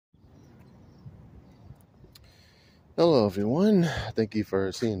Hello everyone, thank you for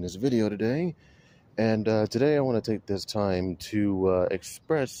seeing this video today. And today I want to take this time to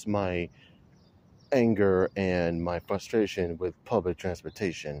express my anger and my frustration with public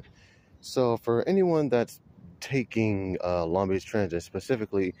transportation. So for anyone that's taking Long Beach Transit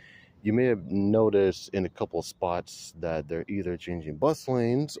specifically, you may have noticed in a couple spots that they're either changing bus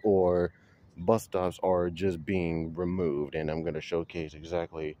lanes or bus stops are just being removed, and I'm going to showcase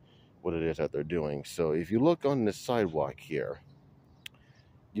exactly what it is that they're doing. So if you look on the sidewalk here,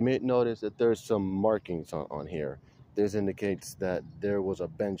 you may notice that there's some markings on here. This indicates that there was a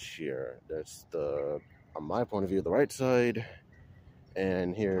bench here. That's on my point of view, the right side,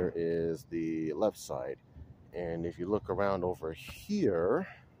 and here is the left side. And if you look around over here,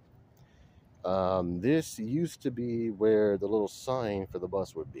 this used to be where the little sign for the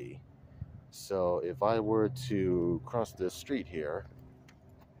bus would be. So if I were to cross this street here,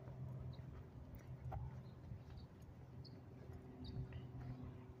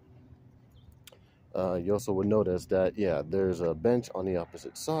 you also would notice that, yeah, there's a bench on the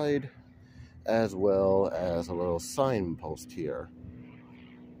opposite side, as well as a little signpost here.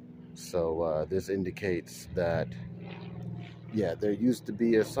 So this indicates that, yeah, there used to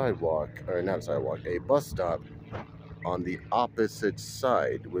be a sidewalk, or not a sidewalk, a bus stop on the opposite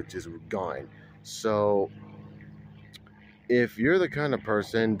side, which is gone. So if you're the kind of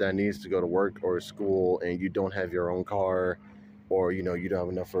person that needs to go to work or school and you don't have your own car, or you don't have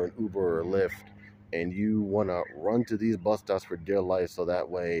enough for an Uber or Lyft, and you want to run to these bus stops for dear life so that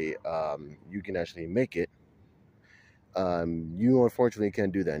way you can actually make it, you unfortunately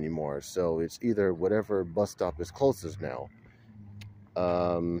can't do that anymore. So it's either whatever bus stop is closest now.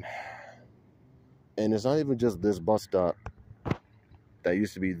 And it's not even just this bus stop that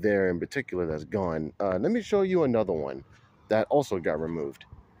used to be there in particular that's gone. Let me show you another one that also got removed.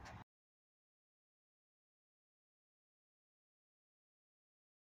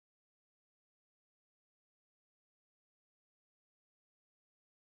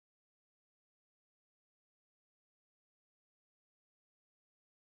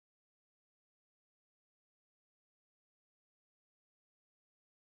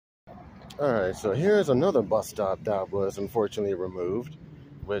 Alright, so here's another bus stop that was unfortunately removed,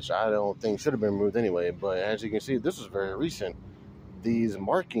 which I don't think should have been removed anyway, but as you can see, this is very recent. These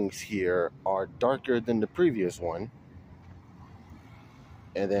markings here are darker than the previous one.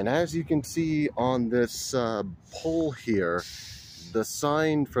 And then as you can see on this pole here, the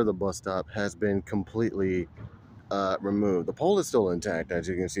sign for the bus stop has been completely removed. The pole is still intact, as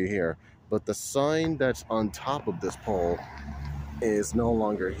you can see here, but the sign that's on top of this pole is no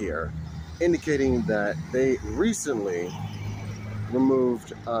longer here, indicating that they recently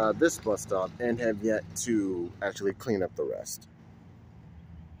removed this bus stop and have yet to actually clean up the rest.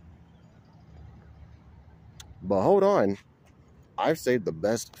 But hold on, I've saved the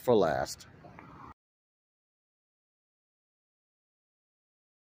best for last.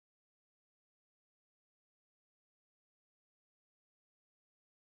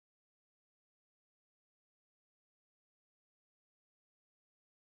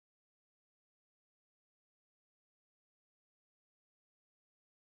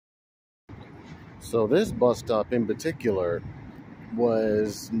 So this bus stop in particular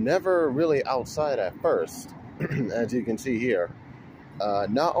was never really outside at first, as you can see here.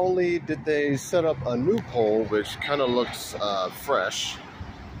 Not only did they set up a new pole, which kind of looks fresh,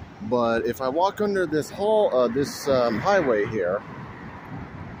 but if I walk under this highway here,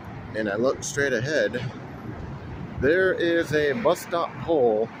 and I look straight ahead, there is a bus stop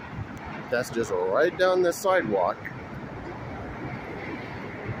pole that's just right down the sidewalk.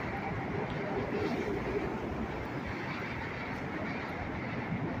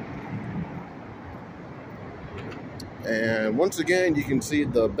 And once again, you can see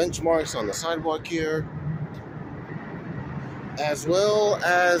the benchmarks on the sidewalk here, as well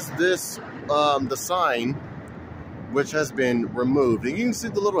as this, the sign, which has been removed. And you can see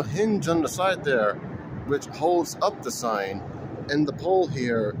the little hinge on the side there, which holds up the sign, and the pole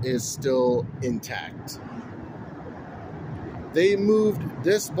here is still intact. They moved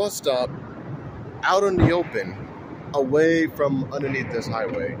this bus stop out in the open, away from underneath this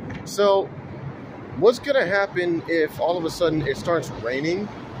highway. So what's gonna happen if all of a sudden it starts raining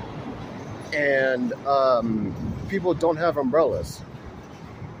and people don't have umbrellas?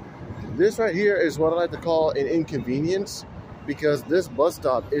 This right here is what I like to call an inconvenience, because this bus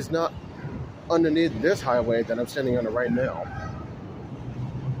stop is not underneath this highway that I'm standing on right now.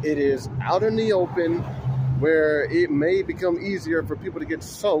 It is out in the open, where it may become easier for people to get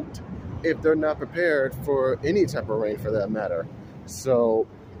soaked if they're not prepared for any type of rain for that matter. So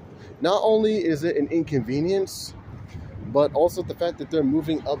not only is it an inconvenience, but also the fact that they're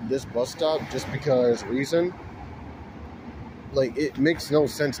moving up this bus stop just because reason, like, it makes no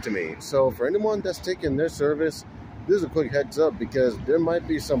sense to me. So for anyone that's taking their service, this is a quick heads up, because there might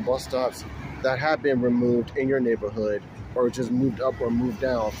be some bus stops that have been removed in your neighborhood or just moved up or moved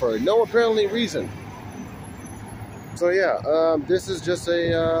down for no apparently reason. So yeah, this is just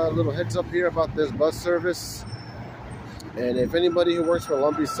a little heads up here about this bus service. And if anybody who works for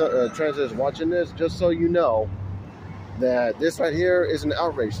Lumpy Transit is watching this, just so you know that this right here is an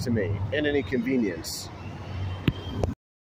outrage to me and an inconvenience.